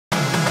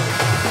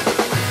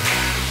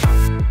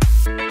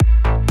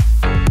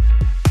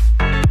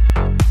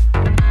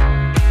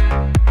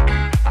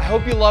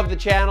love the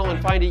channel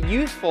and find it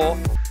useful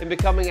in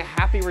becoming a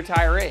happy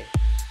retiree.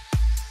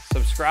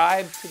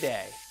 Subscribe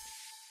today.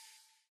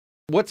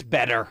 What's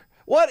better?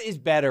 What is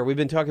better? We've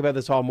been talking about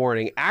this all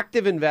morning.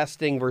 Active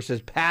investing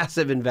versus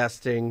passive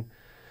investing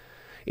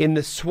in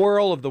the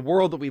swirl of the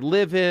world that we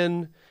live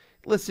in.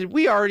 Listen,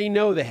 we already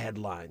know the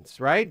headlines,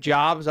 right?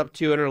 Jobs up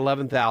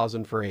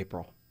 211,000 for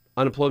April.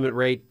 Unemployment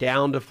rate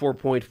down to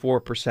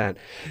 4.4%.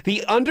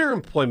 The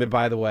underemployment,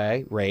 by the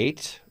way,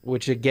 rate,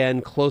 which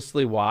again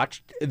closely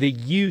watched, the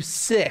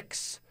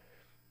U6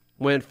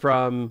 went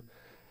from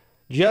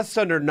just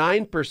under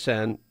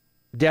 9%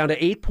 down to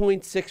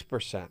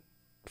 8.6%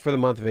 for the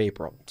month of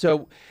April.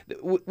 So,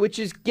 which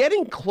is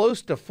getting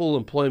close to full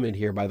employment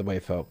here, by the way,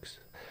 folks.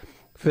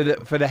 For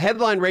the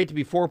headline rate to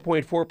be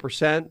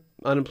 4.4%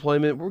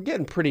 unemployment, we're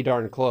getting pretty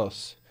darn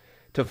close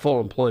to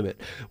full employment.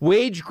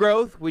 Wage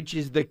growth, which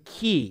is the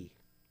key.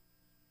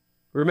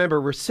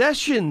 Remember,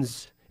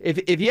 recessions,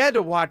 if you had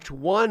to watch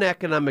one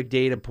economic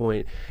data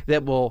point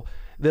that will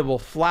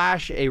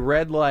flash a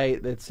red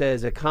light that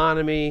says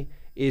economy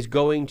is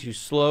going to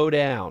slow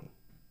down,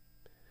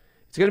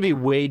 it's going to be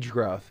wage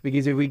growth.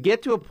 Because if we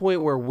get to a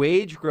point where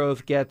wage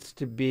growth gets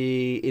to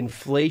be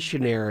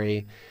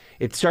inflationary,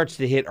 it starts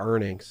to hit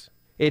earnings.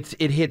 It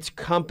hits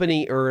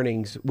company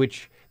earnings,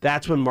 which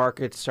that's when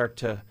markets start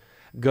to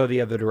go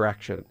the other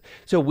direction.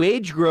 So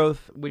wage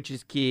growth, which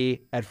is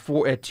key, at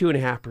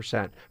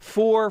 2.5%.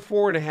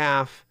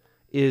 4.5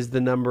 is the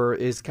number,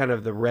 is kind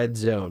of the red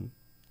zone.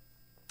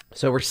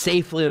 So we're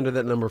safely under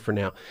that number for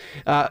now.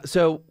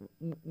 So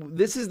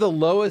this is the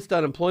lowest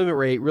unemployment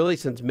rate really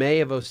since May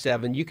of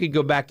 2007. You could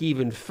go back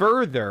even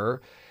further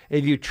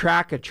if you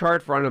track a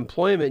chart for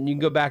unemployment, and you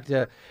can go back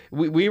to,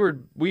 we were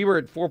at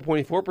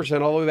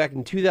 4.4% all the way back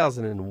in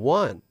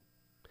 2001.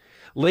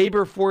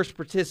 Labor force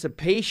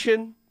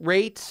participation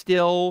rate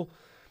still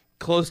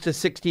close to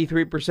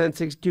 63%,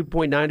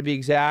 62.9 to be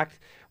exact.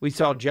 We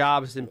saw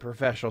jobs in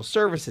professional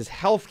services,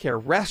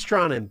 healthcare,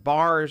 restaurant and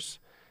bars,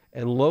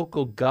 and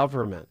local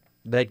government.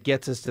 That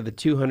gets us to the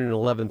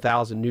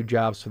 211,000 new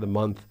jobs for the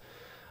month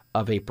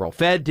of April.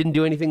 Fed didn't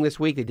do anything this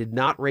week. They did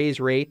not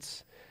raise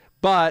rates,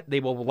 but they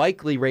will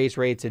likely raise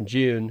rates in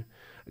June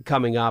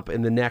coming up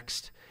in the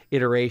next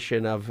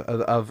iteration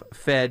of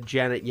Fed,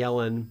 Janet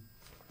Yellen,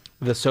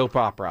 the soap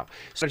opera.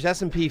 So there's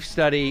S&P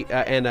study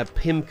and a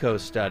PIMCO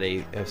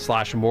study /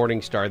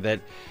 Morningstar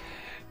that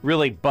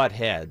really butt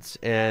heads.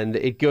 And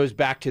it goes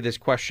back to this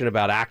question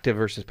about active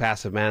versus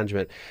passive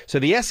management. So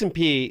the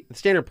S&P, the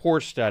Standard &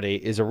 Poor's study,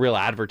 is a real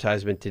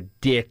advertisement to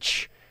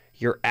ditch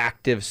your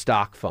active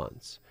stock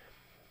funds.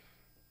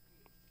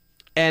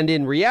 And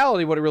in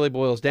reality, what it really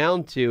boils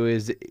down to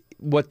is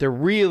what they're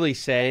really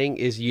saying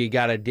is you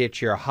got to ditch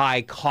your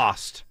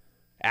high-cost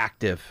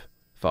active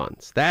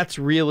funds. That's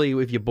really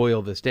if you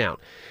boil this down.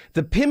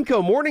 The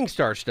PIMCO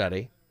Morningstar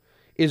study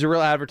is a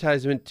real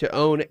advertisement to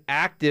own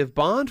active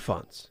bond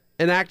funds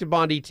and active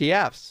bond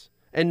ETFs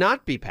and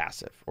not be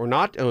passive or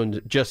not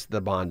own just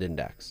the bond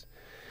index.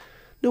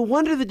 No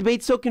wonder the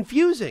debate's so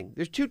confusing.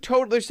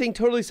 They're saying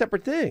totally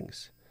separate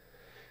things.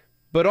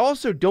 But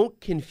also don't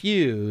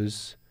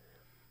confuse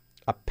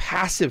a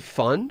passive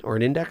fund or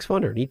an index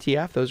fund or an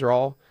ETF, those are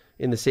all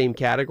in the same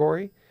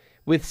category,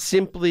 with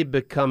simply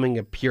becoming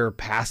a pure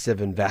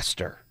passive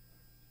investor.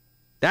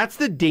 That's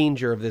the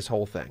danger of this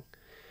whole thing.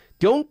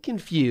 Don't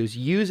confuse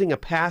using a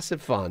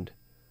passive fund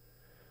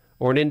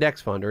or an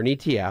index fund or an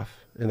ETF,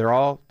 and they're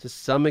all to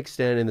some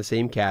extent in the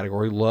same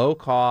category, low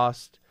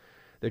cost.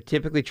 They're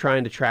typically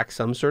trying to track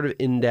some sort of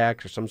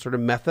index or some sort of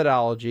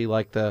methodology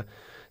like the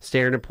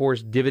Standard &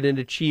 Poor's Dividend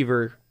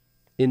Achiever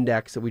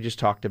Index that we just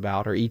talked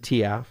about, or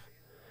ETF.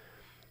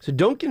 So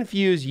don't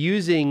confuse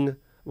using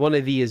one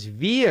of these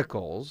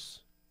vehicles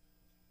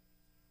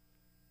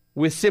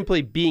with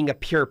simply being a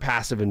pure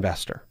passive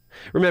investor.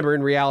 Remember,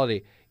 in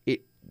reality,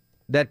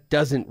 that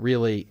doesn't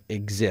really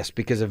exist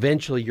because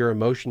eventually your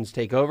emotions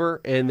take over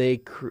and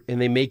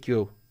they make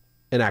you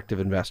an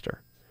active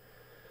investor.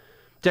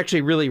 It's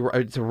actually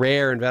it's a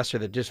rare investor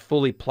that just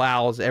fully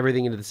plows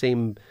everything into the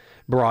same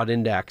broad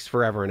index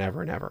forever and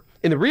ever and ever.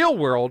 In the real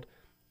world,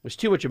 there's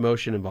too much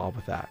emotion involved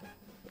with that.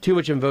 Too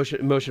much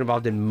emotion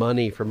involved in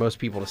money for most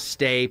people to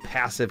stay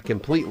passive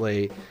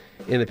completely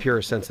in the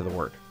purest sense of the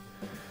word.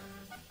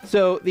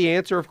 So the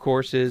answer, of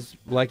course, is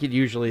like it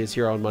usually is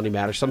here on Money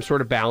Matters, some sort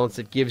of balance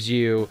that gives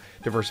you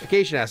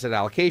diversification, asset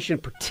allocation,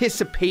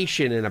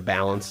 participation in a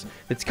balance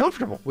that's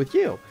comfortable with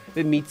you,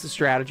 that meets the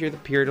strategy or the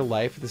period of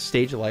life, or the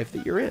stage of life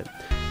that you're in.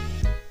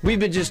 We've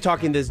been just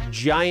talking this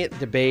giant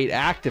debate,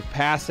 active,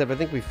 passive. I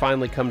think we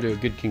finally come to a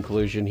good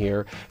conclusion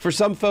here. For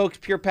some folks,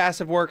 pure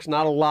passive works,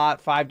 not a lot,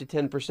 5 to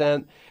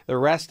 10%. The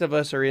rest of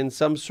us are in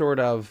some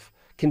sort of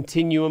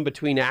continuum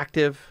between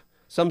active,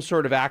 some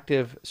sort of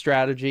active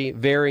strategy,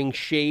 varying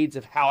shades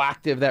of how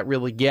active that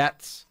really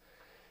gets.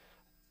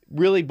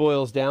 Really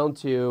boils down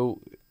to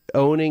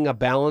owning a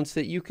balance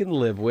that you can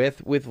live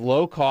with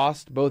low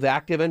cost, both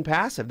active and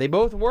passive. They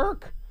both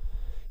work.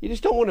 You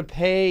just don't want to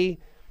pay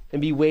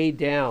and be weighed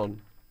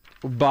down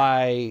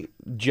by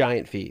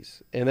giant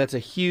fees. And that's a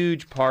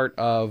huge part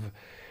of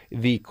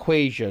the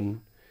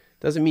equation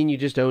Doesn't mean you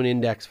just own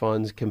index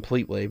funds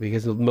completely,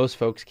 because most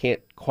folks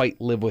can't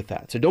quite live with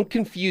that. So don't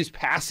confuse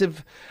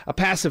a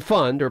passive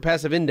fund or a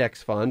passive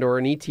index fund or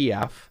an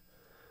ETF,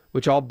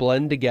 which all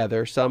blend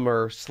together. Some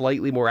are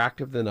slightly more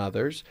active than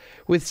others,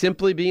 with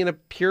simply being a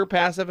pure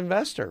passive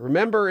investor.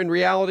 Remember, in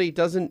reality,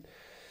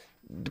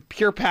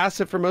 pure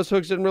passive for most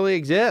folks doesn't really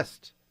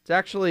exist. It's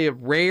actually a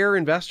rare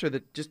investor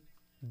that just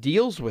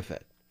deals with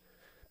it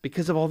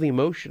because of all the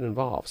emotion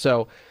involved.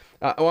 So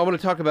I want to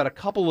talk about a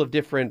couple of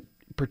different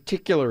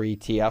particular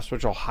ETFs,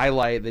 which will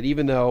highlight that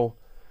even though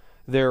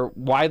they're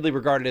widely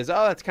regarded as,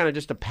 oh, that's kind of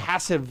just a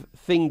passive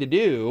thing to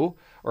do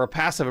or a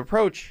passive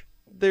approach,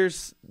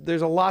 there's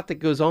a lot that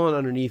goes on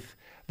underneath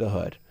the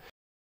hood.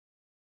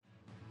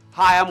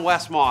 Hi, I'm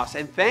Wes Moss,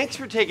 and thanks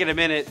for taking a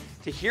minute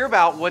to hear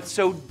about what's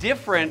so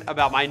different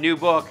about my new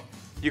book,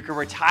 You Can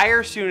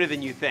Retire Sooner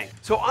Than You Think.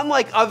 So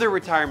unlike other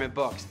retirement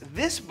books,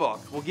 this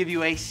book will give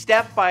you a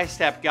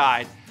step-by-step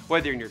guide,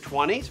 whether you're in your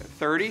 20s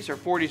or 30s or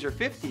 40s or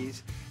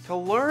 50s, to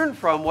learn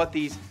from what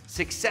these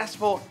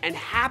successful and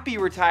happy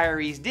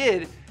retirees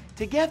did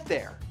to get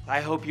there. I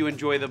hope you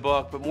enjoy the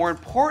book, but more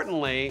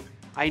importantly,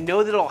 I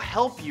know that it'll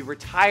help you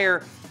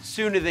retire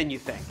sooner than you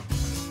think.